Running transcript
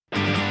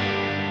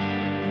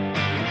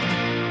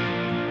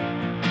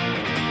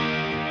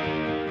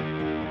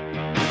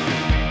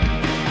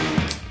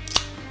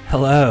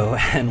Hello,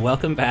 and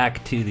welcome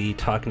back to the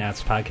Talk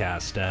Nats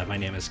podcast. My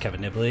name is Kevin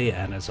Nibley,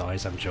 and as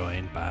always, I'm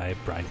joined by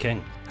Brian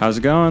King. How's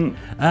it going?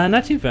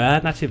 Not too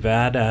bad.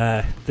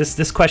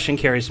 This question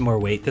carries more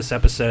weight this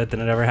episode than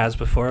it ever has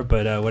before,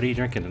 but what are you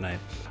drinking tonight?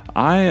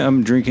 I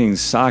am drinking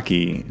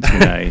sake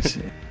tonight.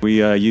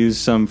 We used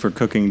some for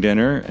cooking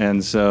dinner,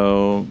 and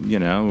so, what are you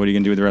going to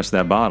do with the rest of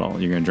that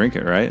bottle? You're going to drink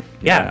it, right?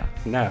 Yeah,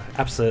 no,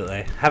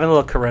 absolutely. Having a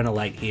little Corona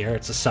Light here.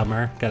 It's a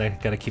summer.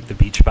 Gotta keep the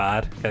beach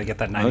bod. Gotta get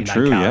that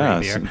 99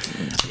 calorie beer.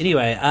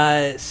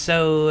 Anyway,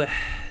 so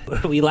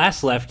we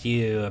last left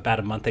you about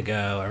a month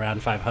ago,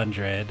 around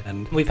 500,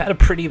 and we've had a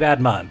pretty bad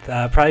month.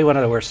 Probably one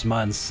of the worst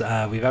months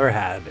we've ever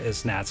had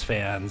as Nats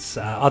fans,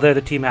 although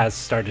the team has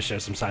started to show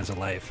some signs of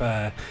life.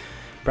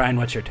 Brian,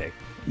 what's your take?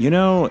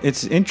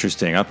 It's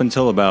interesting. Up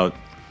until about,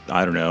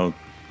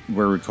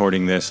 we're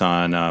recording this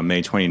on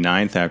May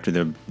 29th after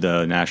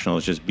the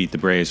Nationals just beat the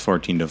Braves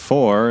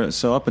 14-4.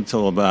 So up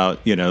until about,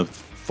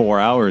 4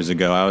 hours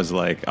ago, I was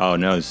like, oh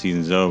no, the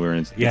season's over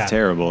and it's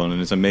terrible. And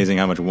it's amazing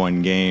how much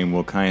one game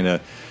will kind of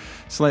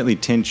slightly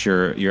tint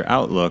your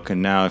outlook.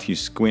 And now if you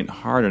squint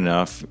hard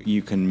enough,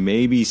 you can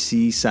maybe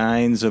see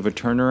signs of a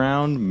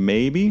turnaround,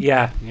 maybe.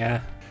 Yeah.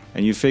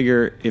 And you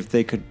figure if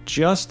they could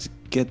just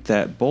get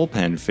that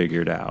bullpen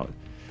figured out.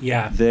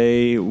 Yeah.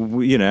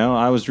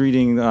 I was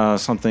reading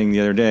something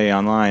the other day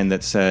online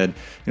that said,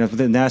 if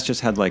the Nats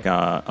just had like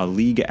a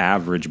league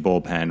average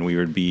bullpen, we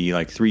would be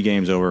like 3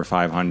 games over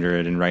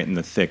 500 and right in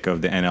the thick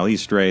of the NL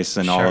East race,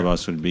 and all of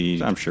us would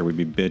be, I'm sure we'd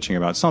be bitching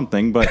about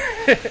something, but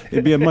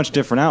it'd be a much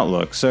different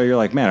outlook. So you're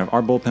like, man, if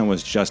our bullpen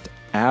was just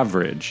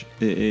average,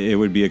 it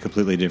would be a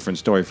completely different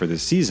story for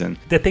this season.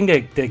 The thing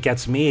that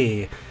gets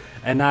me,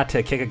 and not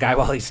to kick a guy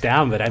while he's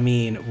down, but I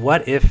mean,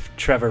 what if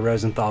Trevor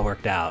Rosenthal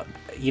worked out?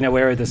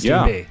 Where would this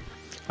team be?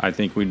 I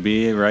think we'd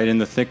be right in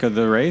the thick of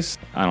the race.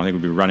 I don't think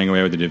we'd be running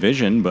away with the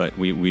division, but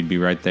we'd be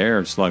right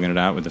there slugging it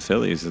out with the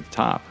Phillies at the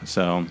top.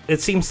 So it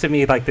seems to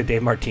me like the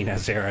Dave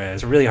Martinez era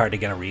is really hard to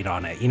get a read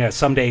on it.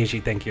 Some days you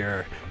think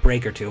you're a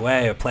break or two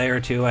away, a player or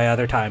two away.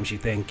 Other times you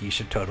think you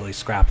should totally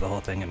scrap the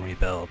whole thing and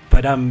rebuild.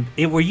 But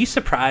were you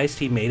surprised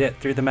he made it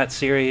through the Mets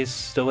series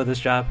still with his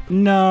job?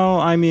 No,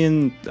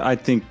 I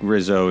think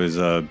Rizzo is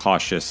a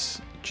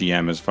cautious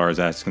GM as far as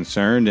that's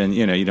concerned, and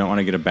you don't want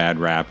to get a bad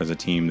rap as a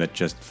team that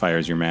just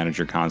fires your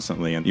manager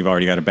constantly, and you've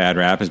already got a bad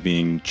rap as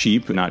being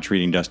cheap, not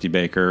treating Dusty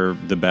Baker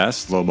the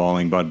best,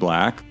 lowballing Bud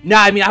Black. No,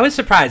 I was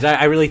surprised.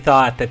 I really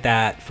thought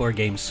that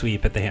 4-game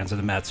sweep at the hands of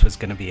the Mets was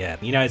going to be it.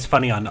 It's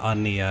funny on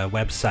the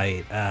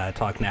website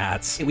Talk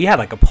Nats, we had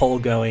like a poll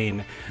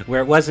going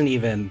where it wasn't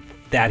even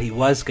that he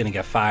was going to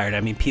get fired.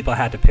 People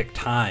had to pick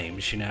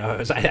times,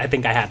 I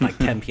think I had like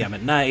 10 p.m.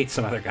 at night.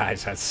 Some other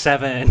guys had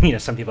 7,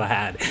 some people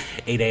had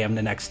 8 a.m.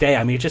 the next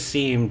day. It just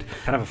seemed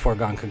kind of a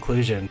foregone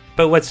conclusion.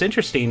 But what's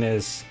interesting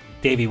is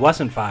Davey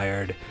wasn't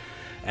fired,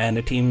 and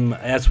the team,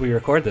 as we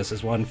record this,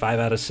 has won 5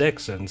 out of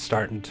 6 and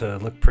starting to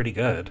look pretty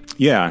good.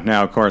 Yeah.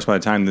 Now, of course, by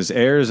the time this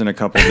airs in a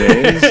couple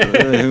days,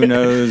 who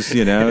knows,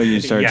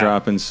 you start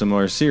dropping some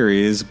more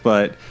series,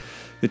 but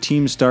the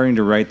team's starting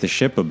to right the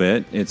ship a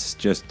bit. It's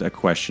just a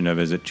question of,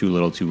 is it too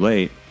little too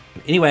late?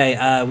 Anyway,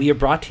 we are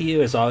brought to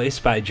you, as always,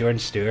 by Jordan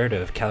Stewart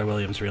of Keller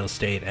Williams Real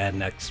Estate and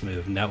Next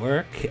Move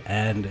Network.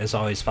 And as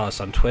always, follow us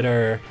on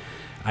Twitter,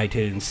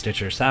 iTunes,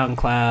 Stitcher,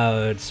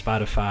 SoundCloud,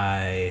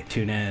 Spotify,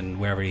 TuneIn,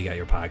 wherever you get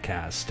your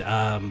podcast.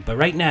 But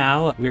right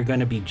now, we're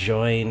going to be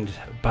joined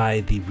by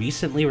the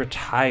recently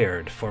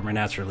retired former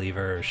Nats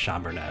reliever,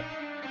 Sean Burnett.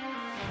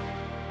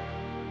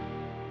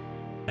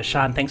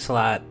 Sean, thanks a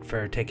lot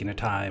for taking the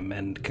time,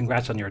 and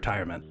congrats on your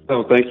retirement.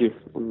 Oh, thank you.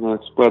 I'm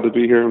glad to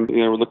be here, and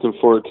we're looking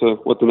forward to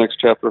what the next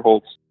chapter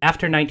holds.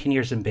 After 19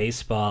 years in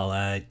baseball,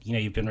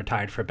 you've been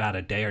retired for about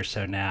a day or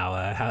so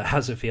now.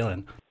 How's it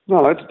feeling?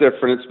 No, it's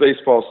different. It's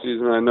baseball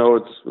season. I know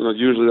it's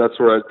usually that's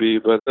where I'd be,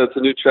 but it's a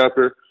new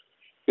chapter.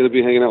 Going to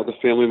be hanging out with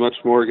the family much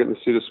more, getting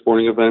to see the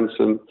sporting events,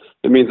 and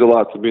it means a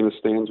lot to be in the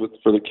stands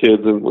for the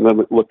kids and when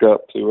they look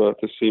up to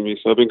see me.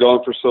 So I've been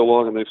gone for so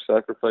long, and they've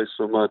sacrificed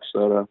so much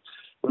that I'm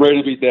ready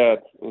to be dad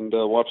and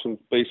watching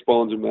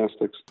baseball and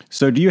gymnastics.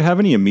 So do you have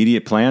any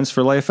immediate plans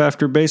for life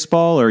after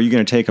baseball, or are you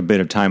going to take a bit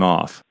of time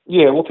off?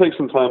 Yeah, we'll take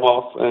some time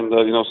off and,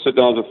 sit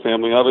down as a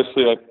family.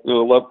 Obviously, the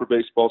love for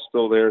baseball is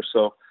still there,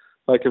 so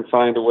I can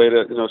find a way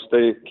to,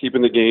 stay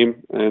keeping the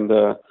game. And,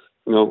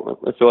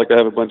 I feel like I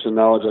have a bunch of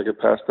knowledge I could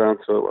pass down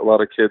to a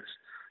lot of kids,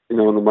 in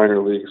the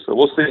minor leagues. So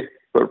we'll see.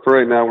 But for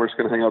right now, we're just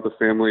going to hang out with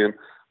the family and,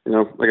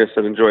 like I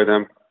said, enjoy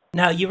them.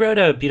 Now, you wrote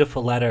a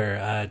beautiful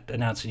letter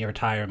announcing your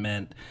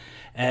retirement.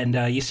 And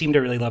you seem to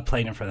really love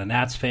playing in front of the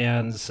Nats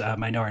fans.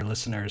 I know our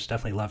listeners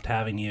definitely loved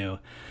having you.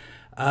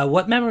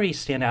 What memories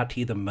stand out to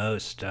you the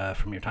most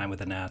from your time with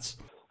the Nats?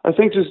 I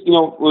think just,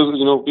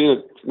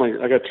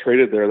 I got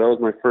traded there. That was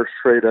my first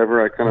trade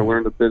ever. I kind of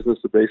learned the business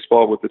of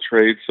baseball with the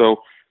trade. So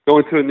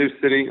going to a new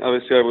city,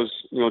 obviously I was,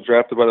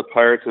 drafted by the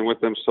Pirates and with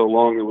them so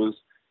long, it was,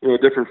 a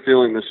different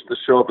feeling to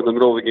show up in the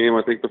middle of the game.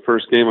 I think the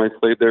first game I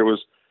played there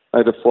was I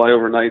had to fly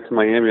overnight to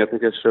Miami. I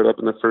think I showed up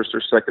in the first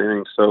or second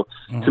inning. So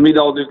to meet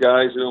all new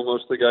guys,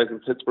 most of the guys in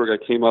Pittsburgh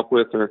I came up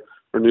with or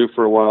or knew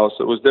for a while.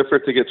 So it was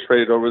different to get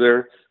traded over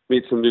there,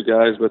 meet some new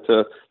guys, but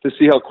to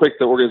see how quick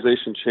the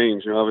organization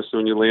changed. Obviously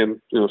when you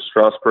land,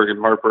 Strasburg and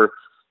Harper,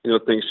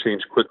 things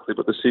change quickly.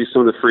 But to see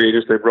some of the free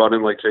agents they brought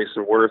in, like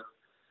Jason Wirth,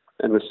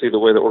 and to see the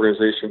way the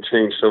organization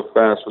changed so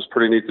fast was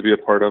pretty neat to be a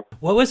part of.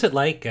 What was it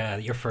like,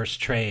 your first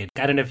trade?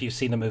 I don't know if you've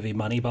seen the movie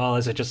Moneyball.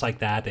 Is it just like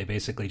that? They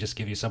basically just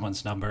give you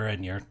someone's number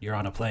and you're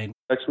on a plane?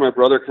 Actually, my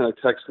brother kind of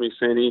texted me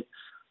saying he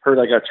heard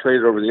I got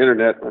traded over the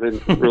internet. I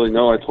didn't really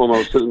know. I told him I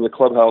was sitting in the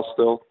clubhouse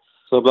still.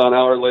 So about an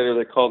hour later,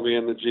 they called me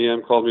in. The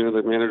GM called me into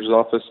the manager's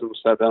office and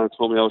sat down and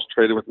told me I was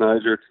traded with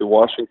Niger to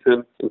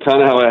Washington, and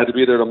kind of how I had to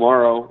be there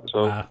tomorrow.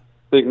 So I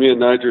think me and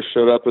Niger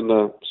showed up in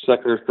the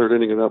second or third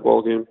inning of that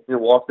ball game.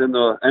 Walked in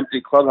the empty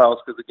clubhouse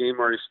because the game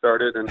already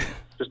started, and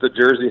just a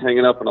jersey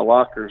hanging up in a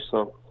locker.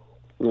 So,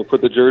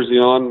 put the jersey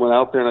on, went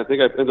out there, and I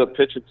think I ended up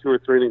pitching 2 or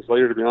 3 innings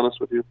later, to be honest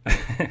with you.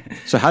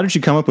 So how did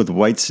you come up with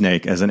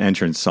Whitesnake as an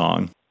entrance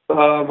song?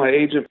 My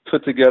agent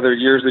put together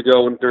years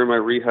ago during my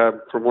rehab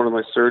from one of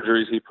my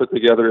surgeries. He put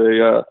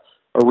together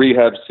a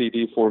rehab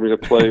CD for me to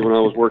play when I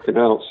was working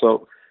out.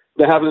 So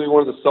that happened to be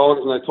one of the songs,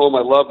 and I told him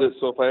I loved it.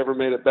 So if I ever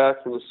made it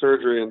back from the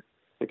surgery and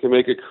can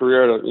make a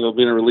career out of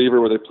being a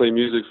reliever where they play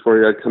music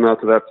for you, I'd come out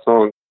to that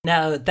song.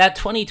 Now that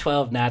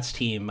 2012 Nats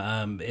team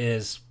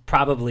is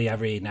probably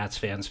every Nats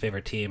fan's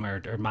favorite team,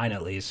 or mine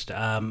at least.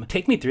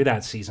 Take me through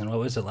that season. What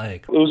was it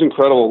like? It was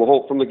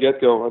incredible, from the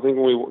get-go. I think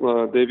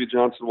when Davey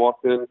Johnson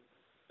walked in,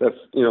 that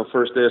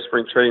first day of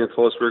spring training and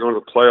told us we were going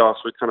to the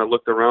playoffs, we kind of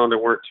looked around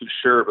and weren't too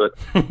sure,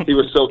 but he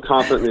was so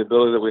confident in the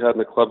ability that we had in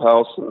the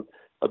clubhouse, and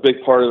a big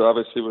part of it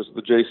obviously was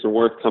the Jason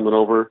Wirth coming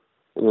over,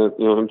 and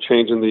him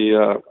changing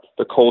the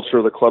culture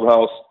of the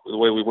clubhouse, the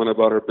way we went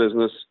about our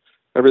business,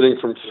 everything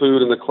from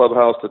food in the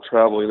clubhouse to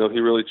travel. He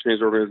really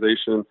changed the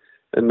organization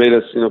and made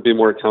us be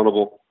more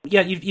accountable.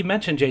 Yeah, you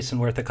mentioned Jason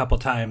Wirth a couple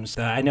times.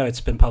 I know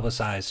it's been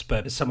publicized,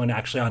 but as someone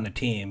actually on the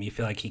team, you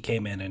feel like he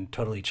came in and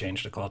totally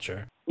changed the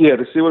culture. Yeah,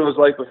 to see what it was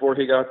like before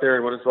he got there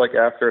and what it's like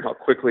after, and how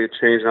quickly it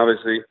changed. And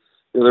obviously,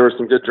 there were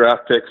some good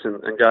draft picks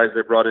and guys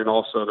they brought in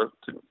also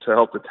to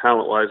help the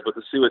talent-wise. But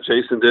to see what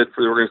Jason did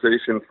for the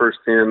organization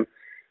firsthand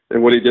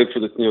and what he did for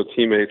the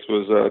teammates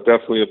was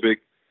definitely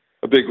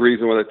a big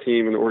reason why the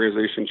team and the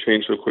organization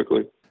changed so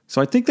quickly.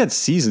 So I think that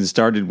season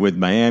started with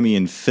Miami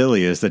and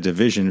Philly as the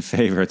division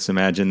favorites.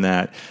 Imagine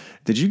that.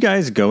 Did you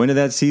guys go into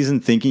that season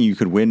thinking you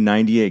could win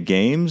 98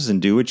 games and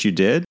do what you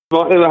did?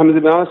 Well, I mean, to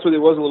be honest with you,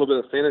 it was a little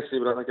bit of fantasy,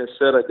 but like I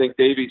said, I think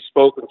Davey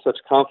spoke with such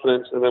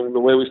confidence, and then the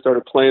way we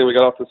started playing, we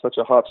got off to such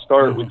a hot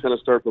start, we kind of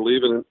started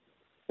believing it,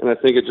 and I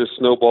think it just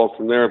snowballed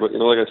from there. But,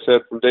 like I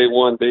said, from day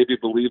one, Davey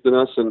believed in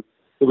us, and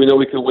did we know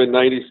we could win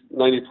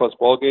 90-plus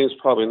ball games?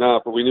 Probably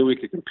not, but we knew we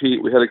could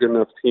compete. We had a good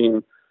enough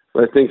team.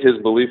 But I think his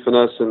belief in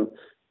us and,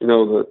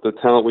 the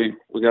talent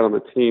we got on the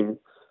team,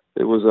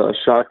 it was a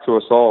shock to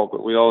us all,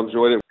 but we all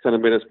enjoyed it. It kind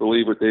of made us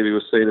believe what Davey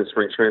was saying in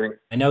spring training.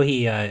 I know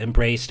he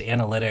embraced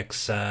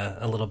analytics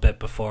a little bit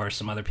before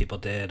some other people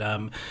did.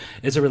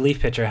 As a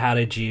relief pitcher, how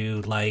did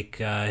you like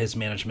his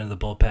management of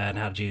the bullpen?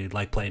 How did you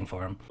like playing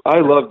for him? I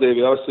love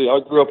Davey. Obviously, I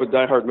grew up a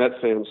diehard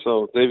Met fan,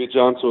 so Davey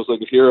Johnson was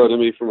like a hero to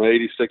me from my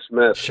 '86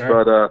 Mets.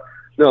 Sure. But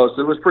no,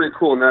 it was pretty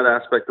cool in that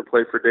aspect to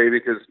play for Davey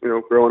because,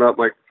 growing up,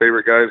 my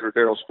favorite guys were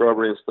Darryl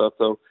Strawberry and stuff.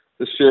 So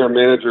to share a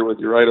manager with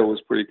your idol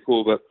was pretty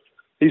cool. But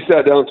he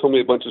sat down and told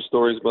me a bunch of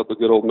stories about the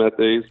good old Met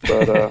days.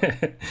 But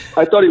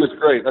I thought he was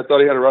great. I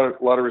thought he had a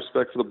lot of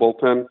respect for the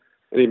bullpen,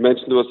 and he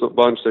mentioned to us a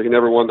bunch that he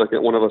never wanted to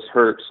get one of us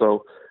hurt.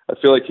 So I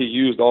feel like he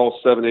used all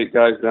 7-8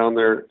 guys down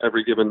there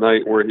every given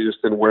night where he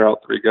just didn't wear out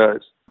 3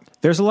 guys.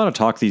 There's a lot of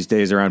talk these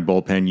days around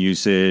bullpen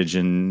usage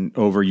and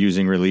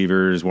overusing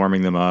relievers,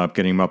 warming them up,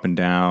 getting them up and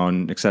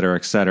down, et cetera,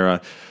 et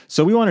cetera.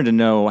 So we wanted to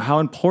know, how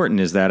important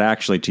is that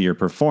actually to your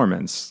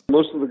performance?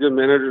 Most of the good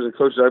managers and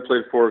coaches I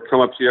played for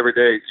come up to you every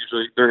day,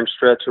 usually during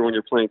stretch or when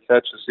you're playing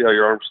catch, to see how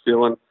your arm's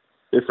feeling,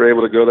 if you're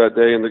able to go that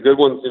day. And the good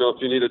ones,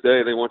 if you need a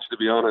day, they want you to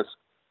be honest.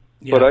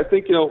 Yeah. But I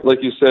think,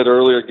 like you said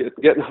earlier,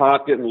 getting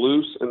hot, getting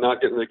loose, and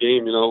not getting the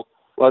game, a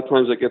lot of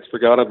times it gets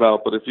forgot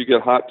about. But if you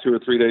get hot 2 or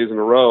 3 days in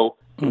a row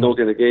and don't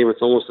get a game,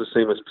 it's almost the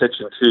same as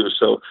pitching too.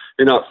 So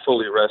you're not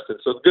fully rested.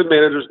 So good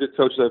managers, good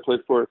coaches I played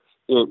for,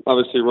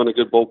 obviously run a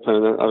good bullpen,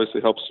 and that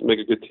obviously helps make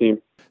a good team.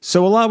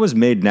 So a lot was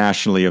made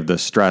nationally of the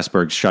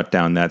Strasburg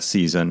shutdown that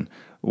season.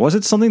 Was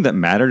it something that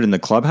mattered in the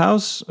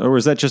clubhouse, or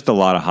was that just a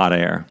lot of hot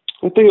air?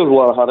 I think it was a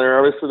lot of hot air.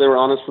 Obviously, they were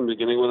honest from the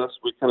beginning with us.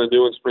 We kind of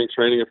knew in spring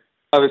training.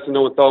 Obviously,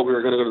 no one thought we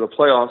were going to go to the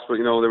playoffs, but,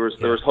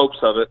 there was hopes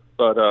of it.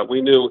 But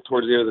we knew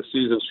towards the end of the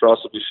season, Strauss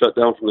would be shut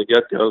down from the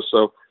get-go.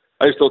 So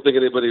I just don't think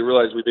anybody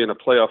realized we'd be in a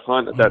playoff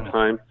hunt at that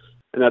time.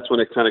 And that's when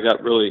it kind of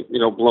got really,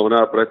 blown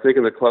up. But I think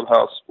in the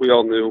clubhouse, we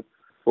all knew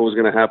what was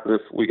going to happen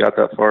if we got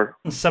that far.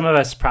 Some of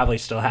us probably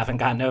still haven't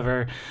gotten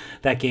over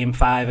that Game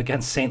 5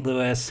 against St.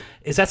 Louis.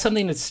 Is that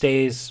something that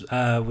stays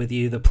with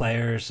you, the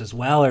players, as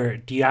well, or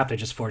do you have to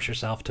just force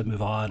yourself to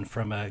move on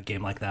from a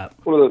game like that?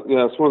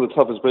 It's one of the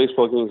toughest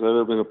baseball games I've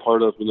ever been a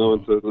part of. It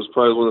was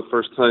probably one of the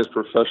first times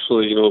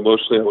professionally,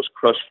 emotionally, I was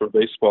crushed from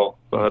baseball.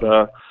 But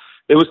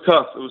it was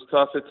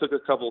tough. It took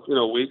a couple,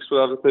 weeks. But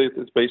obviously,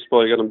 it's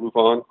baseball. You got to move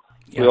on.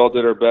 We all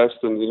did our best,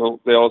 and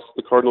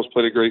the Cardinals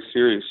played a great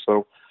series.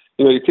 So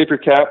you tip your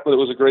cap, but it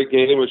was a great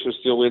game. It was just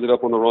we ended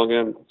up on the wrong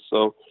end.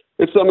 So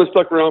it's something that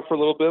stuck around for a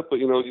little bit. But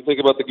you think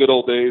about the good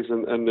old days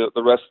and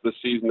the rest of the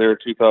season there in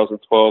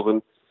 2012,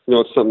 and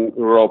it's something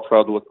we're all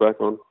proud to look back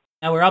on.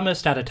 Now we're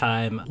almost out of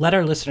time. Let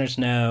our listeners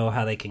know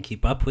how they can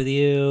keep up with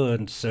you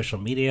and social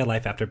media,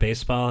 Life After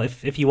Baseball,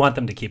 if you want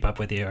them to keep up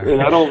with you.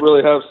 And I don't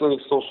really have any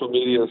social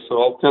media,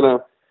 so I'm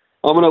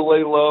going to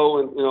lay low,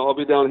 and I'll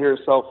be down here in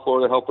South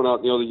Florida helping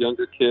out the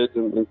younger kids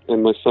and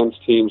my son's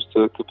teams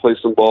to play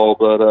some ball.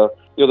 But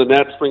the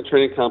Nats Spring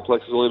Training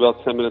Complex is only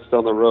about 10 minutes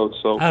down the road,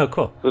 so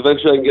cool.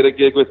 Eventually I can get a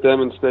gig with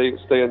them and stay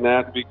in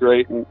that. It'd be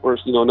great. And of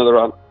course, another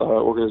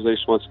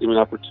organization wants to give me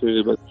an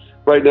opportunity, but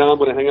right now I'm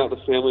going to hang out with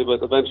the family.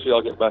 But eventually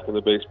I'll get back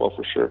into baseball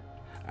for sure.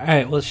 All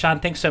right. Well,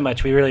 Sean, thanks so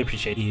much. We really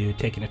appreciate you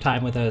taking the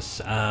time with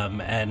us.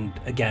 And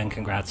again,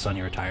 congrats on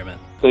your retirement.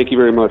 Thank you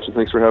very much, and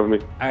thanks for having me.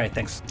 All right.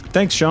 Thanks.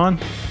 Thanks, Sean.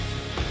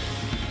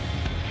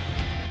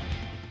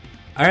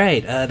 All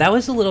right, that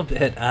was a little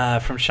bit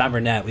from Sean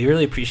Burnett. We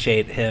really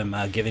appreciate him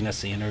giving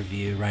us the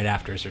interview right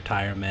after his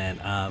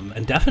retirement.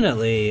 And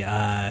definitely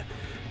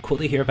cool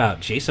to hear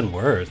about Jason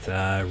Worth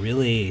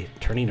really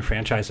turning the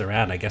franchise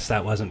around. I guess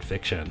that wasn't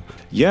fiction.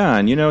 Yeah,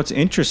 and it's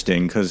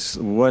interesting because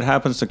what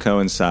happens to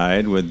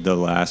coincide with the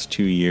last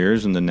 2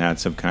 years when the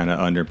Nats have kind of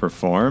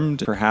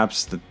underperformed?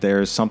 Perhaps that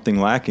there's something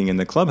lacking in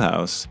the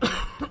clubhouse.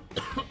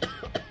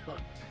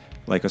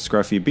 Like a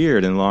scruffy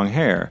beard and long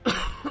hair.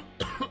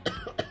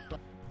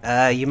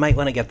 You might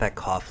want to get that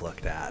cough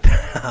looked at.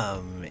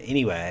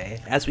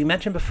 Anyway, as we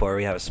mentioned before,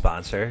 we have a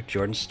sponsor,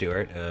 Jordan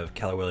Stewart of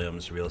Keller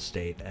Williams Real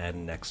Estate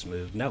and Next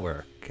Move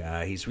Network.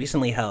 He's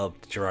recently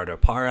helped Gerardo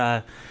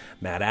Parra,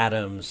 Matt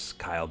Adams,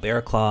 Kyle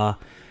Bearclaw,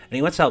 and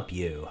he wants to help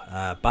you.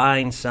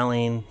 Buying,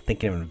 selling,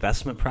 thinking of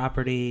investment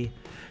property.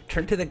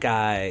 Turn to the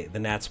guy the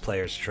Nats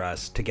players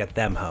trust to get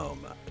them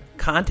home.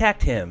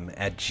 Contact him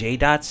at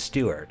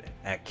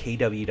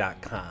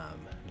j.stewart@kw.com.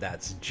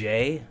 That's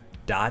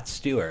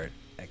j.stewart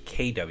at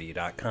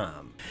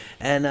kw.com.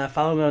 And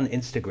follow him on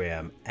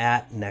Instagram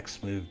at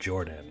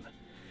NextMoveJordan.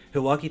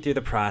 He'll walk you through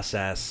the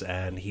process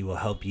and he will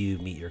help you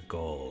meet your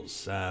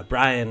goals.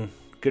 Brian,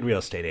 good real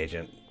estate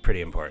agent,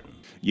 pretty important.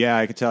 Yeah,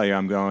 I can tell you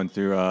I'm going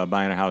through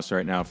buying a house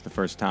right now for the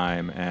first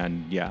time.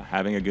 And yeah,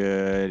 having a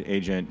good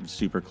agent,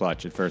 super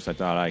clutch. At first I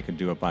thought I could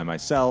do it by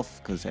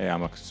myself because, hey,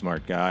 I'm a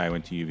smart guy. I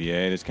went to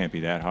UVA. This can't be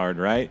that hard,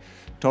 right?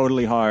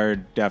 Totally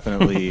hard.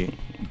 Definitely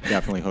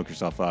hook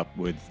yourself up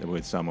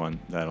with someone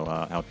that'll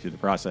help you through the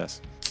process.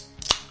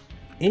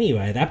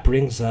 Anyway, that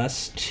brings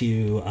us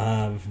to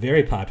a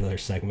very popular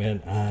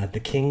segment, The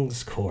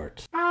King's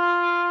Court. All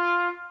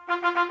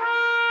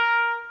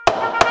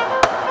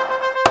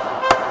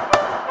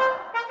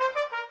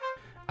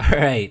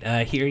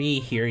right, hear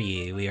ye, hear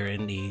ye. We are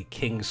in the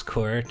King's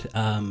Court.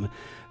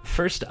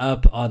 First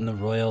up on the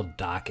royal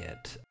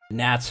docket,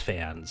 Nats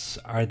fans,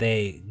 are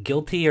they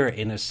guilty or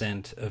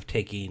innocent of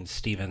taking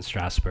Steven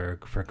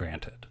Strasburg for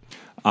granted?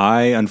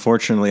 I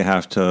unfortunately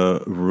have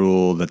to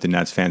rule that the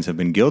Nats fans have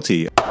been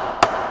guilty.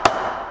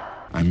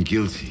 I'm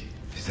guilty.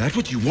 Is that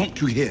what you want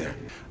to hear?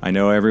 I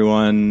know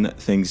everyone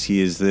thinks he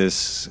is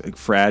this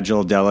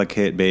fragile,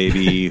 delicate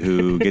baby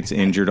who gets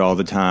injured all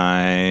the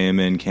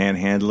time and can't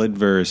handle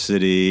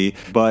adversity.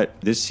 But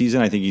this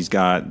season, I think he's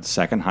got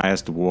second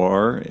highest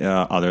WAR,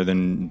 other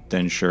than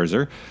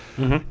Scherzer.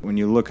 Mm-hmm. When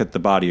you look at the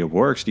body of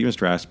work, Steven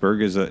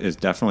Strasburg is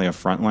definitely a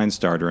frontline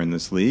starter in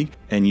this league.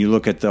 And you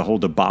look at the whole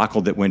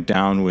debacle that went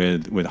down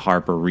with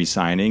Harper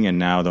re-signing and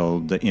now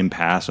the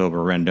impasse over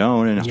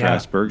Rendon, and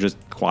Strasburg just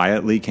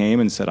quietly came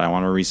and said, I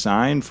want to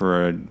re-sign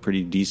for a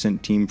pretty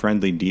decent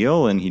team-friendly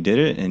deal, and he did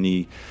it, and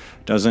he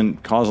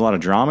doesn't cause a lot of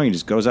drama. He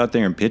just goes out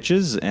there and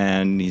pitches,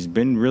 and he's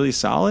been really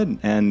solid,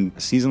 and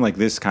a season like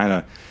this kind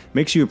of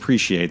makes you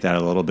appreciate that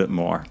a little bit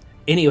more.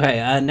 Anyway,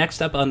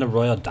 next up on the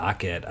royal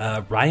docket,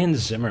 Ryan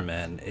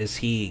Zimmerman. Is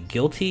he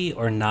guilty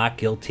or not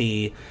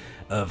guilty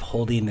of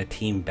holding the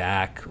team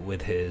back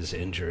with his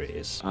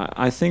injuries?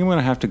 I think I'm going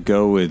to have to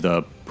go with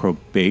a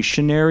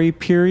probationary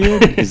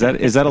period. Is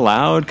that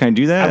allowed? Can I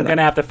do that? I'm going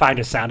to have to find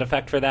a sound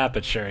effect for that,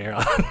 but sure, you're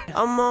on.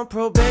 I'm on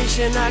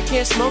probation, I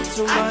can't smoke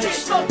too much.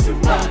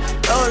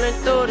 Rolling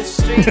through the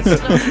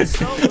streets,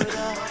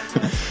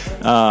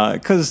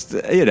 because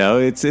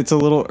it's a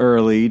little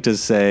early to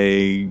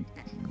say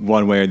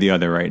one way or the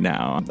other right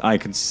now. I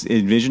could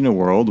envision a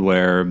world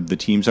where the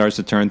team starts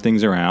to turn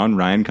things around.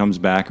 Ryan comes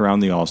back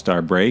around the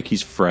All-Star break.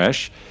 He's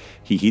fresh.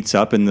 He heats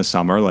up in the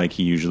summer like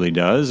he usually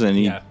does, and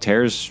he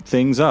tears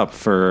things up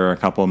for a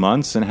couple of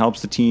months and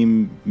helps the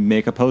team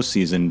make a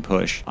postseason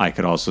push. I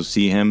could also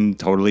see him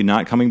totally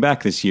not coming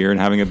back this year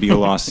and having a be a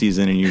lost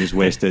season, and you just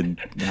wasted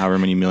however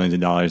many millions of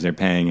dollars they're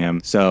paying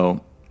him.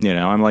 So,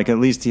 I'm like, at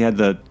least he had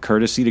the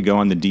courtesy to go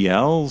on the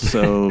DL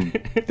so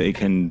they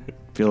can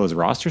fill his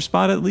roster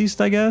spot at least,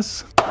 I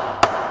guess.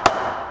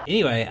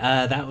 Anyway,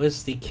 that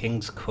was the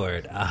King's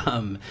Court.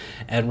 And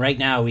right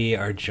now we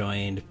are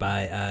joined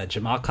by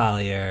Jamal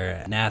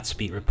Collier, Nats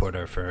beat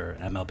reporter for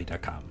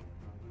MLB.com.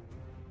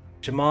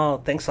 Jamal,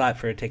 thanks a lot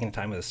for taking the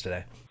time with us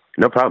today.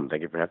 No problem.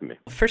 Thank you for having me.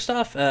 First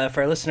off,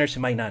 for our listeners who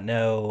might not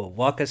know,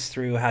 walk us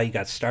through how you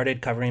got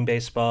started covering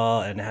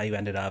baseball and how you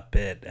ended up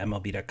at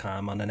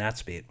MLB.com on the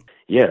Nats beat.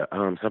 Yeah,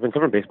 so I've been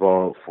covering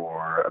baseball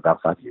for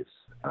about 5 years.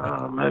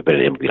 I've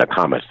been at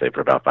MLB.com, I say, for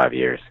about 5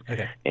 years.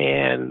 Okay.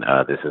 And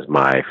this is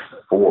my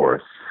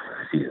fourth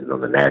season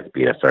on the Nats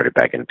beat. I started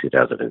back in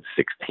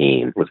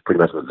 2016. It was pretty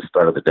much the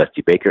start of the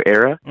Dusty Baker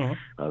era,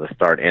 the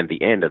start and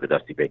the end of the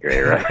Dusty Baker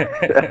era.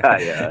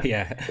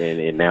 Yeah.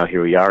 And now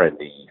here we are in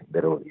the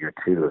middle of year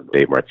 2 of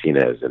Dave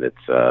Martinez, and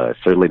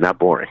it's certainly not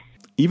boring.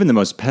 Even the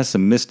most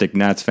pessimistic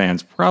Nats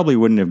fans probably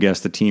wouldn't have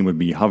guessed the team would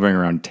be hovering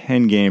around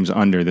 10 games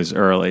under this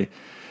early.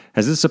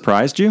 Has this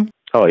surprised you?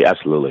 Oh, yeah,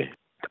 absolutely.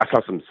 I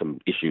saw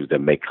some issues that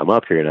may come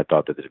up here, and I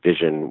thought that the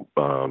division,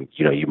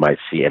 you might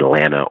see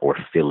Atlanta or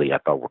Philly, I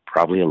thought were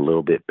probably a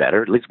little bit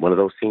better. At least one of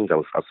those teams. I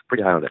was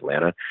pretty high on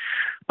Atlanta.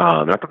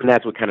 And I thought the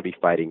Nats would kind of be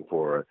fighting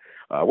for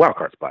a wild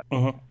card spot.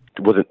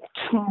 Wasn't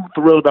too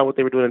thrilled about what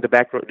they were doing in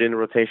the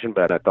rotation,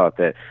 but I thought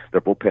that their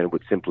bullpen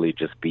would simply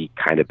just be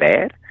kind of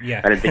bad.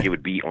 Yeah. I didn't think it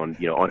would be on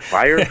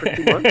fire for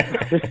 2 months.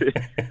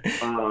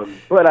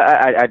 But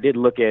I did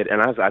look at,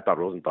 and I thought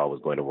Rosenthal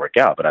was going to work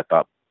out, but I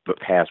thought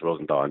past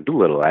Rosenthal and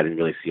Doolittle, I didn't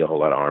really see a whole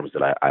lot of arms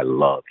that I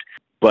loved.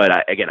 But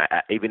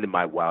even in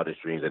my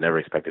wildest dreams, I never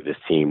expected this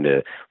team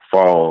to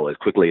fall as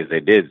quickly as they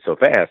did so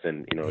fast.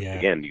 And,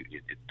 again,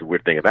 the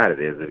weird thing about it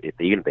is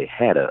even if they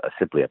had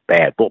simply a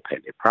bad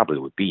bullpen, it probably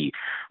would be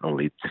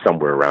only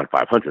somewhere around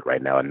 500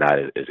 right now and not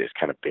as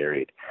kind of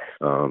buried,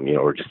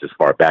 or just as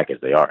far back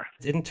as they are.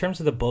 In terms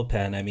of the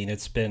bullpen, I mean,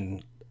 it's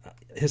been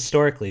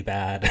historically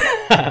bad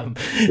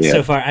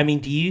so far. I mean,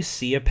 do you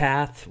see a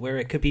path where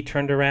it could be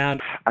turned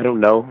around? I don't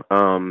know.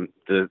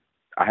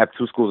 I have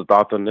two schools of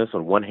thoughts on this.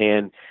 On one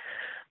hand,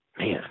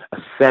 man, a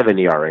 7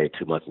 ERA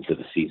 2 months into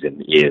the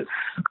season is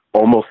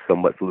almost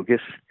somewhat flukish.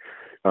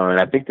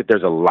 And I think that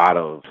there's a lot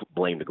of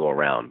blame to go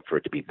around for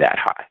it to be that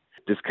high.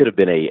 This could have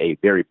been a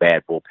very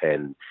bad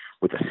bullpen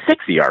with a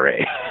 6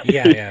 ERA.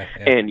 Yeah.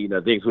 And,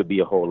 things would be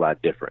a whole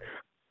lot different.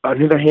 On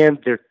the other hand,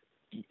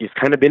 it's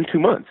kind of been 2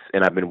 months,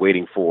 and I've been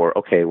waiting for,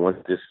 okay, once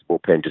this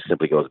bullpen just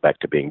simply goes back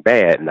to being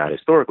bad, not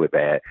historically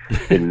bad,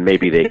 then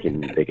maybe they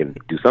can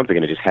do something,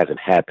 and it just hasn't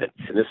happened.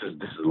 And this is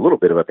a little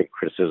bit of, I think,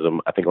 criticism,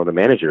 I think, on the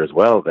manager as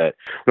well, that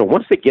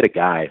once they get a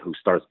guy who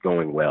starts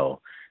going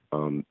well,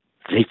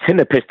 they tend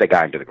to pitch that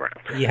guy into the ground.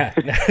 Yeah,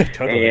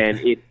 totally. And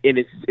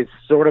it's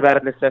sort of out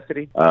of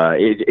necessity.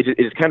 It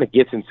just kind of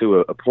gets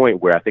into a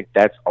point where I think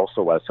that's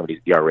also why some of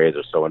these ERAs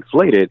are so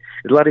inflated.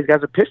 Is a lot of these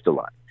guys are pitched a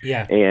lot.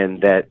 Yeah.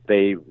 And that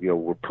they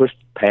were pushed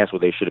past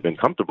where they should have been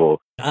comfortable.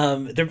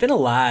 There have been a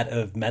lot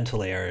of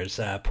mental errors,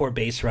 poor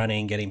base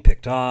running, getting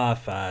picked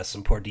off,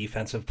 some poor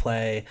defensive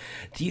play.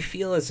 Do you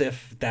feel as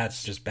if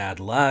that's just bad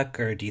luck,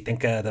 or do you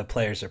think the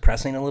players are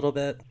pressing a little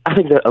bit? I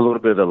think that a little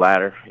bit of the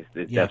latter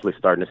is definitely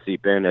starting to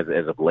seep in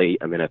as of late.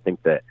 I mean, I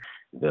think that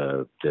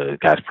the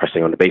guys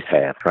pressing on the base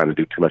half, trying to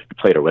do too much to the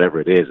plate or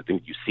whatever it is, I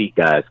think you see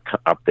guys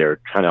up there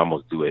trying to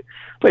almost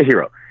play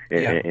hero.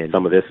 And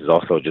some of this is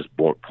also just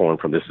born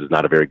from this is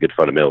not a very good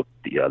fundamental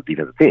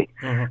defensive team.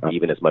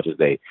 Even as much as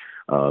they,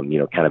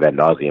 kind of ad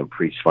nauseum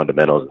preach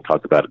fundamentals and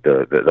talk about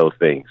those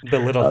things. The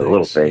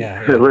little things.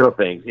 Yeah. The little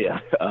things, yeah.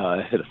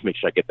 Let's make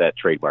sure I get that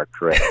trademark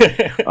correct.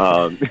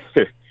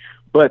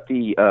 But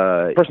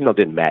the personnel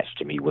didn't match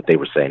to me what they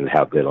were saying and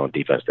how good on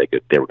defense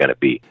they were going to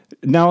be.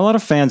 Now, a lot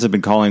of fans have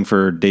been calling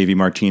for Davey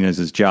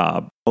Martinez's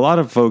job. A lot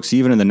of folks,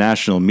 even in the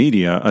national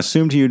media,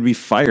 assumed he would be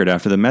fired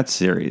after the Mets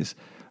series.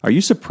 Are you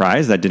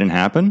surprised that didn't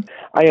happen?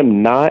 I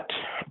am not,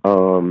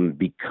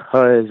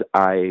 because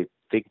I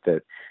think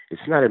that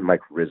it's not in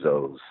Mike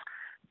Rizzo's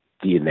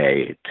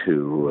DNA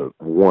to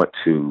want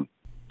to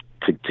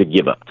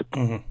give up.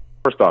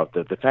 First off,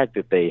 the fact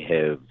that they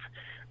have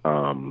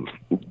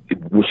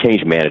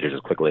changed managers as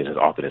quickly and as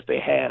often as they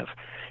have,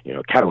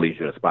 kind of leaves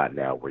you in a spot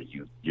now where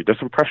there's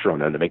some pressure on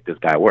them to make this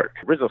guy work.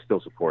 Rizzo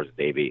still supports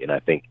Davey, and I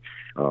think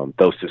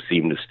those two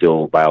seem to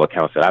still, by all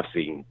accounts that I've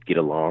seen, get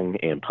along,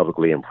 and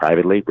publicly and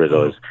privately.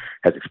 Rizzo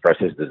has expressed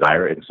his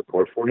desire and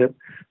support for him.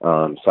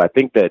 So I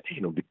think that,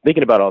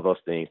 thinking about all those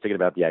things, thinking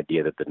about the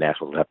idea that the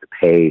Nationals will have to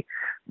pay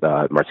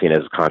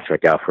Martinez's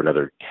contract out for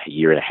another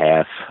year and a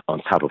half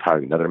on top of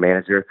hiring another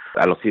manager,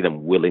 I don't see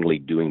them willingly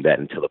doing that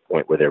until the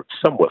point where they're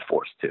somewhat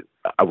forced to.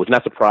 I was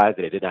not surprised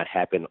that it did not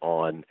happen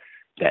on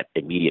that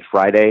immediate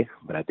Friday,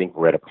 but I think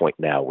we're at a point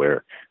now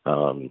where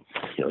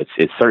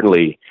it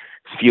certainly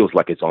feels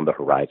like it's on the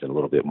horizon a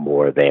little bit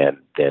more than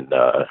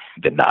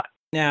not.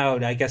 Now,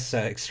 I guess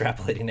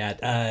extrapolating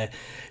that,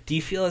 do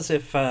you feel as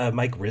if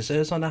Mike Rizzo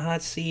is on the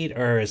hot seat,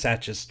 or is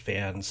that just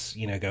fans,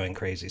 going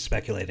crazy,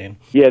 speculating?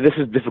 Yeah, this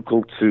is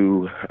difficult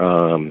to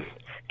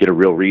get a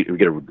real read,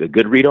 get a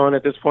good read on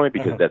at this point,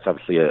 because that's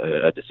obviously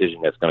a decision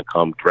that's going to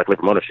come directly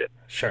from ownership.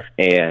 Sure.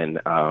 And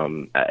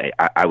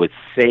I would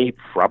say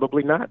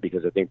probably not,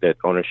 because I think that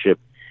ownership,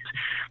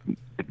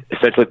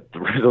 essentially,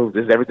 Rizzo,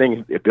 this is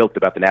everything built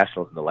about the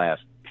Nationals in the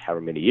last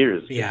however many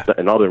years,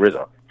 and all the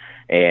Rizzo,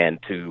 and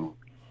to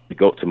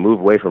move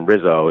away from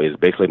Rizzo is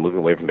basically moving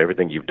away from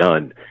everything you've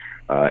done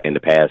in the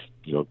past,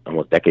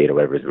 almost decade or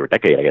whatever, or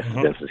decade, I guess,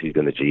 it's been since he's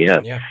been the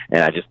GM. Yeah.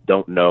 And I just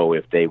don't know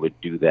if they would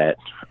do that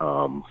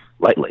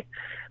lightly.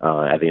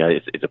 I think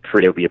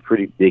it would be a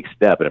pretty big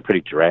step and a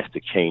pretty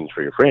drastic change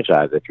for your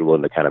franchise if you're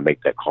willing to kind of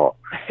make that call.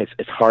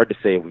 It's hard to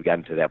say if we've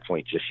gotten to that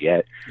point just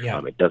yet.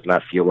 Yeah. It does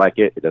not feel like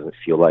it. It doesn't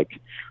feel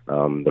like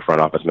the front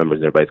office members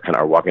and everybody's kind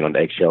of are walking on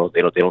eggshells.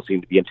 They don't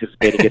seem to be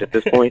anticipating it at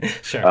this point.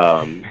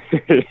 Sure.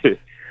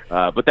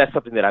 But that's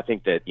something that I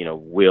think that,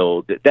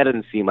 that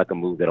doesn't seem like a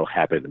move that'll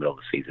happen in the middle of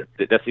the season.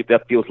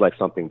 That feels like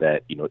something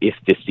that, if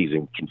this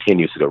season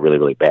continues to go really,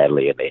 really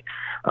badly and they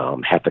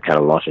have to kind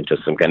of launch into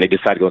they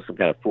decide to go some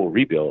kind of full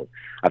rebuild,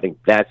 I think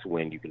that's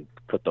when you can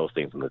put those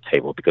things on the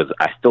table, because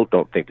I still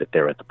don't think that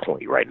they're at the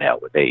point right now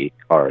where they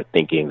are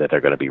thinking that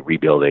they're going to be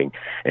rebuilding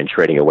and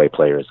trading away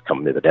players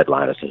coming to the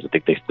deadline. I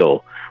think they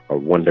still are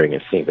wondering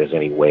and seeing if there's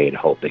any way and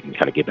hope they can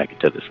kind of get back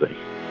into this thing.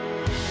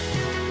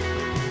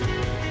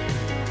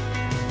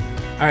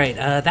 All right,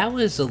 that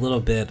was a little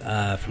bit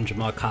from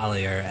Jamal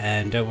Collier,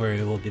 and don't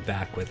worry, we'll be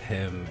back with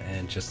him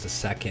in just a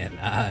second.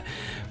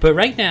 But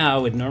right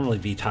now would normally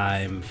be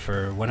time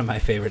for one of my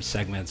favorite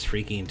segments,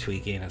 Freaking,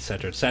 Tweaking,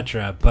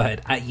 etc.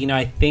 But,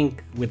 I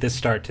think with this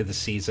start to the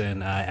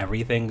season,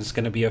 everything's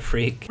going to be a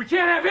freak. We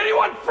can't have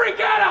anyone freak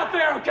out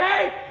there,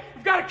 okay?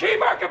 We've got to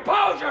keep our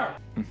composure.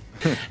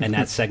 And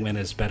that segment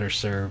is better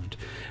served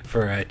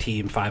for a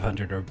team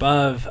 500 or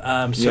above.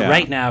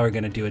 Right now we're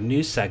going to do a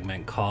new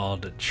segment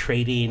called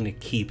Trading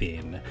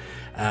Keeping.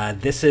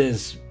 This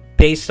is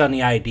based on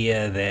the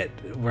idea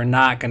that we're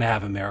not going to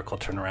have a miracle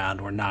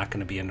turnaround. We're not going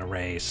to be in a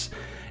race.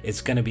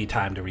 It's going to be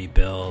time to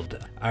rebuild.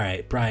 All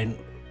right, Brian,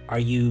 are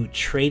you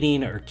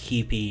trading or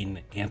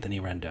keeping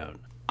Anthony Rendon?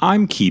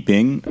 I'm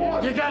keeping.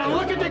 You got to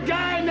look at the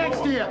guy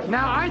next to you.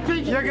 Now, I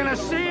think you're going to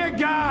see a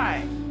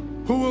guy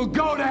who will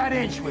go that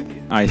inch with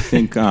you. I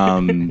think,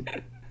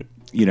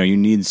 you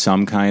need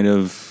some kind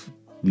of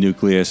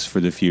nucleus for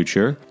the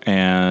future.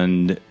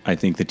 And I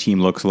think the team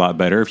looks a lot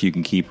better if you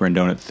can keep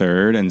Rendon at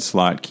third and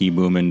slot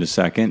Keyboom into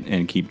second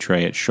and keep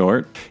Trey at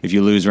short. If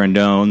you lose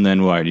Rendon,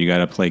 then what? You got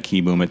to play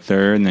Keyboom at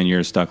third, and then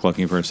you're stuck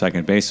looking for a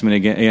second baseman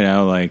again.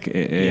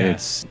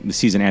 It's the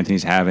season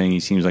Anthony's having. He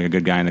seems like a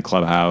good guy in the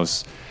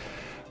clubhouse.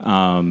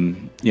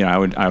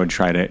 I would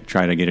try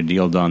to get a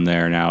deal done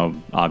there. Now,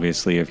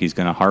 obviously, if he's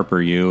going to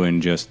Harper you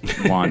and just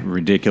want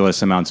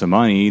ridiculous amounts of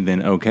money,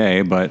 then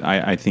okay. But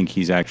I think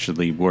he's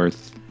actually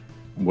worth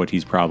what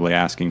he's probably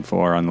asking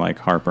for, unlike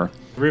Harper.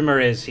 Rumor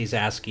is he's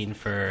asking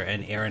for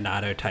an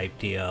Arenado type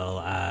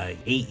deal.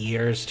 8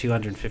 years,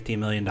 $250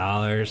 million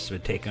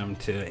would take him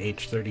to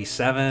age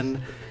 37.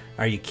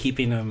 Are you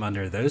keeping him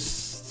under those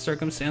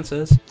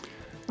circumstances?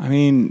 I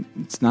mean,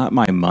 it's not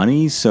my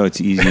money, so it's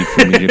easy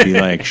for me to be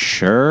like,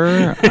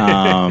 sure.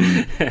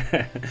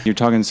 You're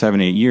talking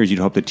 7-8 years. You'd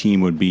hope the team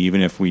would be,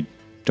 even if we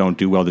don't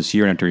do well this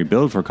year and have to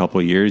rebuild for a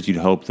couple of years, you'd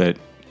hope that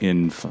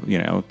in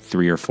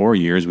 3 or 4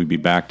 years we'd be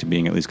back to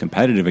being at least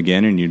competitive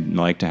again, and you'd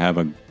like to have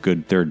a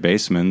good third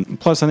baseman.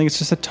 Plus, I think it's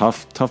just a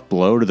tough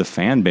blow to the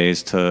fan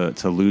base to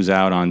lose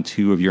out on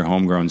 2 of your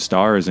homegrown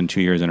stars in 2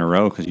 years in a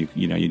row because you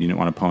didn't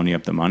want to pony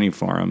up the money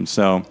for them.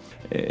 So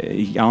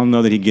I don't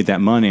know that he'd get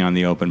that money on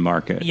the open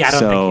market. Yeah, I don't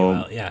think he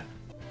will. Yeah.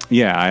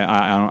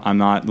 Yeah, I'm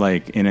not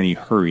in any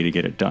hurry to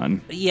get it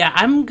done. Yeah,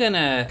 I'm going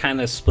to kind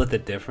of split the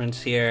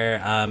difference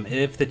here.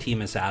 If the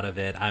team is out of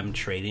it, I'm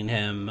trading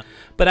him,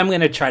 but I'm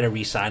going to try to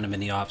re-sign him in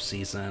the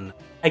offseason.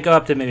 I go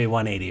up to maybe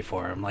 180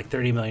 for him, like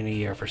 $30 million a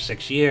year for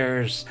 6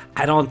 years.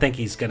 I don't think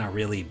he's going to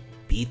really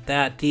beat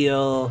that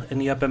deal in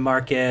the open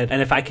market.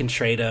 And if I can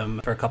trade him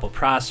for a couple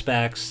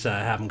prospects,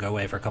 have him go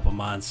away for a couple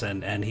months,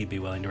 and he'd be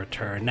willing to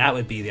return, that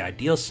would be the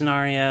ideal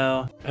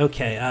scenario.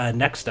 Okay,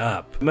 next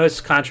up,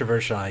 most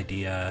controversial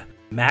idea,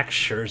 Max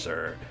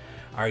Scherzer.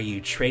 Are you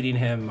trading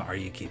him? Are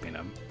you keeping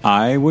him?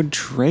 I would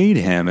trade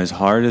him, as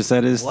hard as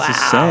that is to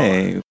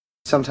say.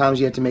 Sometimes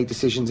you have to make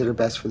decisions that are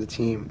best for the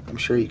team. I'm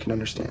sure you can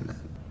understand that.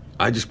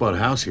 I just bought a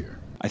house here.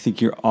 I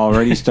think you're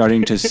already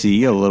starting to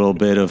see a little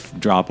bit of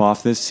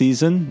drop-off this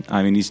season.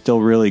 I mean, he's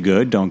still really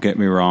good, don't get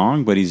me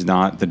wrong, but he's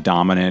not the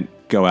dominant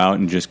go out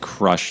and just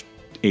crush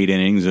 8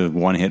 innings of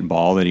one-hit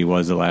ball that he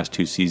was the last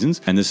 2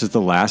 seasons. And this is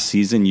the last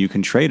season you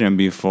can trade him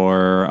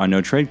before a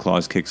no-trade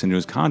clause kicks into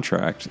his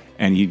contract.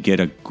 And you'd get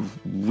a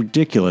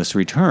ridiculous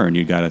return,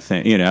 you got to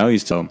think.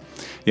 He's still...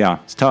 Yeah,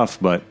 it's tough,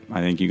 but I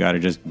think you got to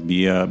just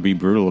be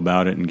brutal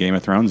about it and Game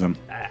of Thrones him.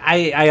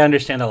 I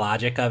understand the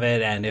logic of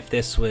it, and if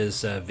this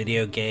was a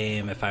video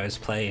game, if I was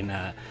playing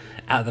out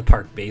of the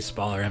park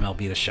baseball or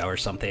MLB The Show or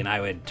something,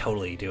 I would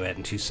totally do it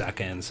in 2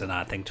 seconds and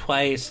not think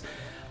twice.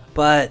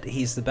 But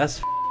he's the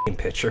best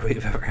pitcher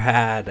we've ever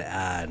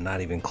had, not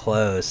even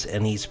close,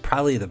 and he's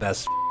probably the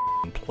best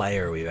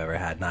player we've ever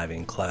had, not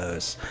even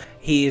close.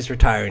 He's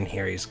retiring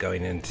here. He's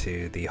going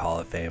into the Hall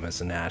of Fame as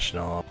a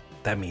National.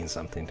 That means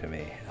something to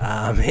me.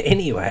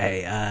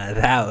 Anyway,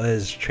 that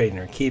was Trading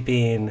or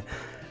Keeping.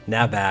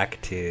 Now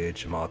back to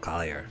Jamal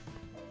Collier.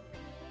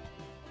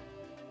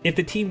 If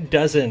the team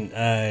doesn't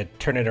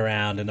turn it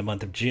around in the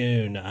month of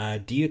June,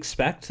 do you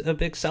expect a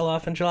big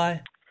sell-off in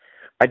July?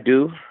 I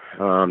do.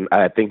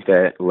 I think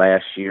that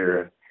last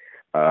year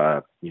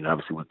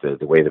Obviously with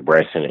the way that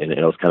Bryce and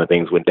those kind of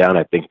things went down,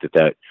 I think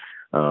that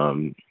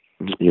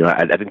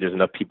I think there's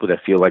enough people that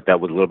feel like that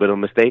was a little bit of a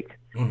mistake,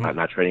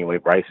 not trading away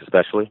Bryce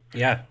especially.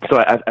 Yeah. So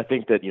I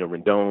think that,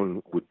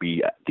 Rendon would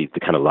be the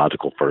kind of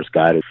logical first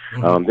guy.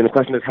 Then the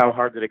question is, how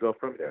hard do they go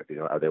from there?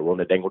 Are they willing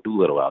to dangle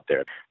Doolittle out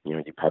there?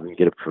 You probably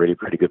get a pretty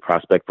good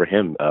prospect for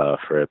him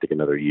for, I think,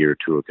 another year or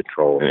two of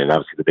control. And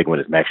obviously the big one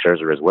is Max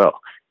Scherzer as well.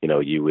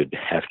 You would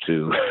have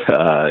to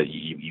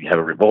you have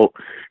a revolt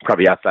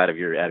probably outside of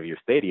your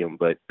stadium.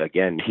 But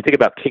again, if you think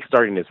about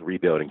kickstarting this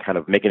rebuild and kind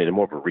of making it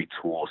more of a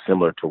retool,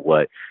 similar to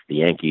what the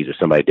Yankees or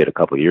somebody did a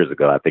couple of years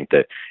ago, I think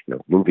that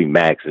moving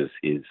Max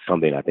is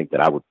something I think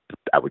that I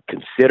would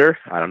consider.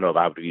 I don't know if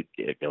I would be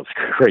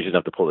crazy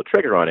enough to pull the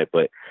trigger on it,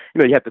 but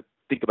you have to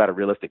think about a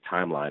realistic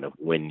timeline of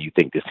when you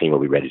think this team will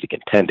be ready to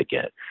contend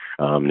again.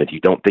 And if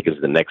you don't think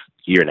it's the next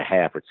year and a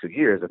half or 2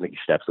 years, I think you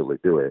should absolutely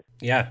do it.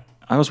 Yeah.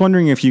 I was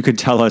wondering if you could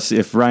tell us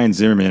if Ryan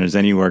Zimmerman is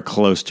anywhere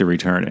close to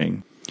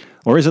returning.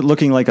 Or is it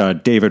looking like a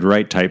David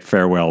Wright type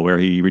farewell where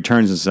he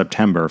returns in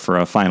September for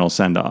a final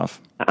send-off?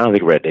 I don't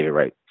think we're at David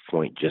Wright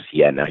point just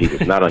yet. Now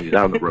he's not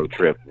on the road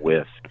trip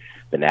with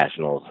the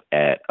Nationals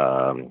at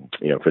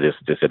for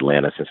this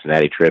Atlanta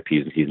Cincinnati trip.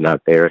 He's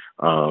not there.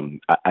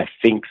 I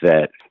think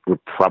that we're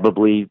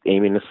probably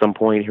aiming at some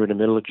point here in the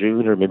middle of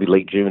June or maybe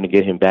late June to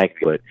get him back.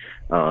 But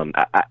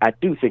I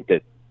do think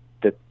that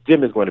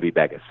Jim is going to be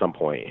back at some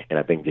point, and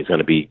I think he's going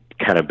to be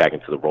kind of back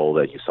into the role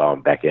that you saw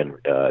him back in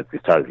at the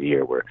start of the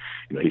year, where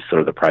he's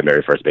sort of the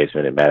primary first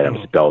baseman and Matt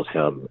Adams spells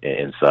him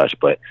and such.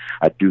 But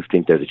I do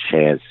think there's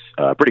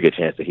a pretty good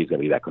chance that he's going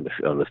to be back on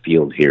the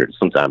field here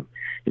sometime,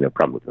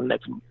 probably within the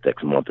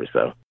next month or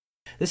so.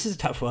 This is a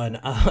tough one.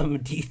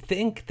 Do you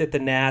think that the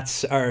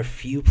Nats are a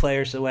few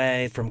players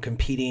away from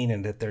competing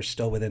and that they're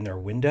still within their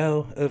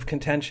window of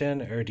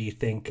contention? Or do you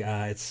think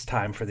it's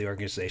time for the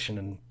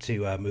organization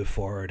to move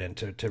forward and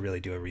to really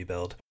do a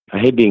rebuild? I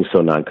hate being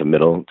so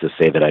non-committal to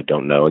say that I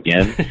don't know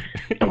again.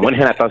 On one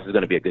hand, I thought this was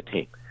going to be a good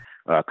team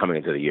coming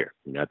into the year.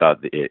 I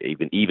thought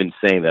even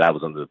saying that I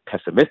was on the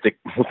pessimistic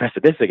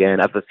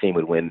end, I thought the team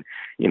would win,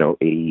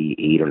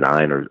 8 or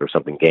 9 or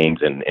something games.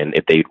 And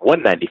if they'd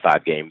won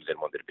 95 games and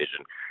won the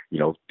division,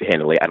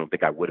 handily, I don't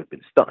think I would have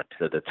been stunned.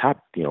 So the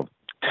top,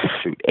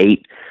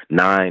 8,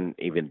 9,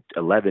 even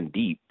 11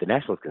 deep, the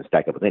Nationals can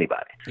stack up with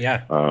anybody.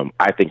 Yeah.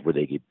 I think where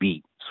they get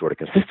beat sort of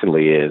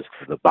consistently is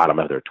the bottom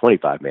of their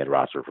 25-man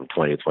roster from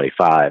 20 to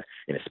 25,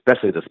 and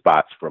especially the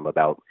spots from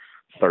about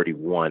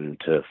 31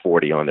 to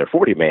 40 on their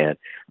 40-man.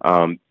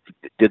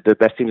 Did the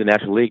best teams in the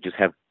National League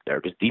they're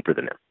just deeper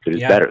than them. They're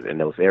just better in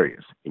those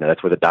areas.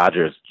 That's where the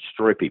Dodgers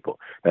destroy people.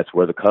 That's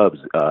where the Cubs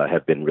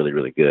have been really,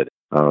 really good.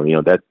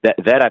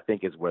 That I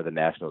think is where the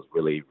Nationals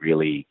really,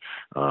 really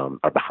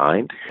are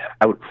behind.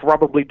 I would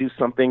probably do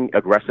something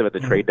aggressive at the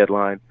trade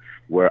deadline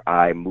where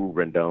I move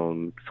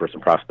Rendon for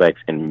some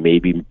prospects and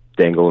maybe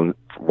dangle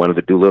one of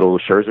the Doolittle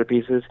Scherzer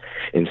pieces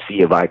and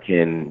see if I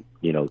can,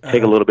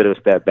 take a little bit of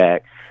a step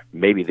back,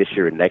 maybe this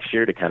year and next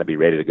year to kind of be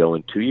ready to go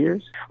in 2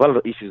 years. A lot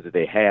of the issues that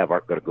they have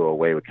aren't going to go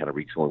away with kind of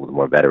retooling with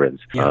more veterans.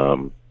 I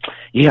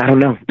don't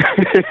know.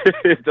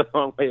 It's a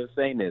long way of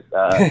saying this.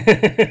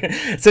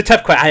 It's a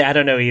tough question. I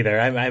don't know either.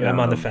 I'm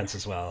on the fence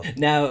as well.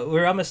 Now,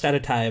 we're almost out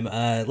of time.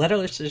 Let our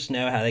listeners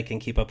know how they can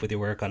keep up with your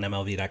work on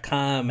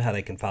MLB.com, how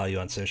they can follow you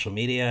on social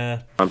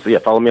media.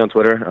 Follow me on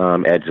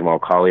Twitter, at Jamal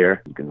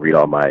Collier. You can read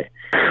all my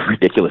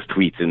ridiculous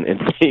tweets and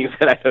things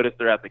that I noticed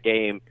throughout the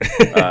game.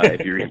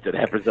 If you're into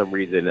that for some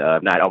reason,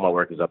 not all my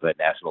work is up at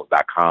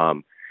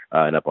Nationals.com.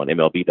 And up on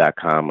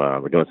MLB.com.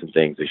 We're doing some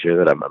things this year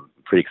that I'm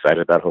pretty excited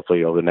about,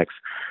 hopefully over the next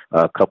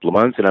couple of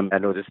months. And I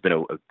know this has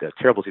been a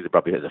terrible season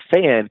probably as a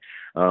fan,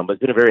 but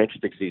it's been a very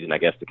interesting season, I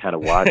guess, to kind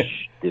of watch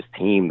this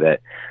team that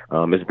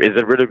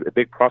is a really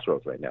big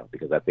crossroads right now,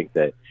 because I think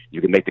that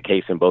you can make the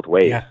case in both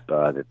ways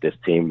that this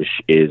team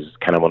is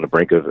kind of on the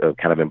brink of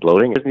kind of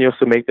imploding. And you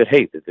also make that,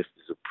 hey, that this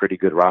is a pretty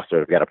good roster.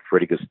 They've got a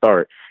pretty good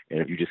start. And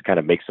if you just kind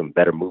of make some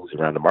better moves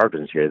around the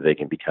margins here, they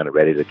can be kind of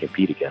ready to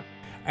compete again.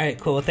 All right,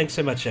 cool. Well, thanks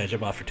so much,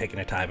 Jamal, for taking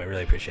the time. I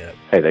really appreciate it.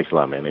 Hey, thanks a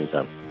lot, man.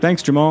 Anytime.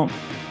 Thanks, Jamal.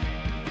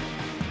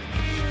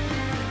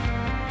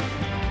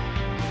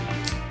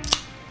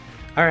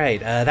 All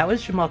right, that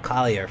was Jamal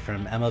Collier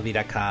from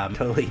MLB.com.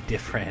 Totally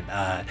different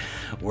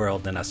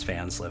world than us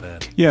fans live in.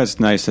 Yeah,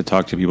 it's nice to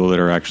talk to people that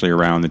are actually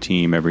around the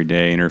team every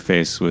day,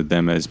 interface with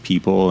them as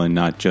people and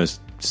not just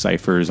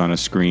ciphers on a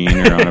screen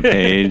or on a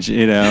page.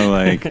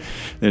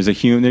 There's a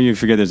human. You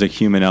forget there's a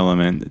human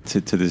element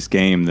to this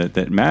game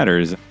that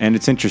matters, and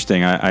it's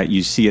interesting.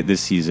 You see it this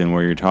season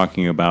where you're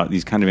talking about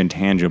these kind of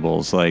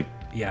intangibles, like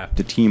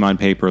the team on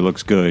paper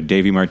looks good.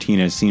 Davey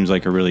Martinez seems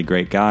like a really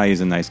great guy.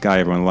 He's a nice guy.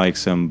 Everyone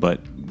likes him, but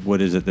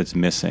what is it that's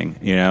missing?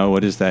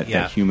 What is that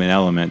human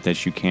element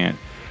that you can't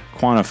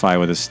quantify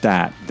with a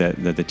stat that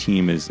the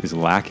team is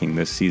lacking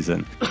this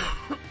season?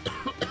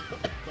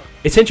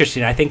 It's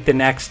interesting. I think the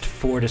next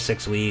 4 to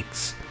 6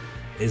 weeks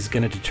is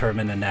going to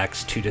determine the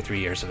next 2 to 3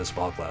 years of this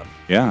ball club.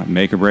 Yeah,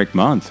 make or break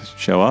month.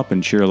 Show up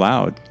and cheer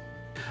loud.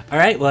 All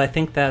right, well, I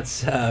think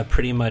that's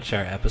pretty much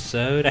our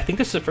episode. I think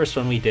this is the first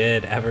one we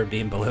did ever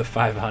being below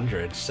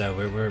 500, so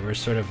we're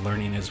sort of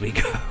learning as we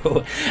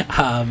go.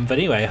 But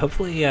anyway,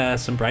 hopefully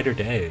some brighter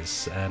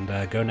days,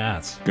 and go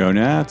Nats. Go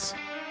Nats.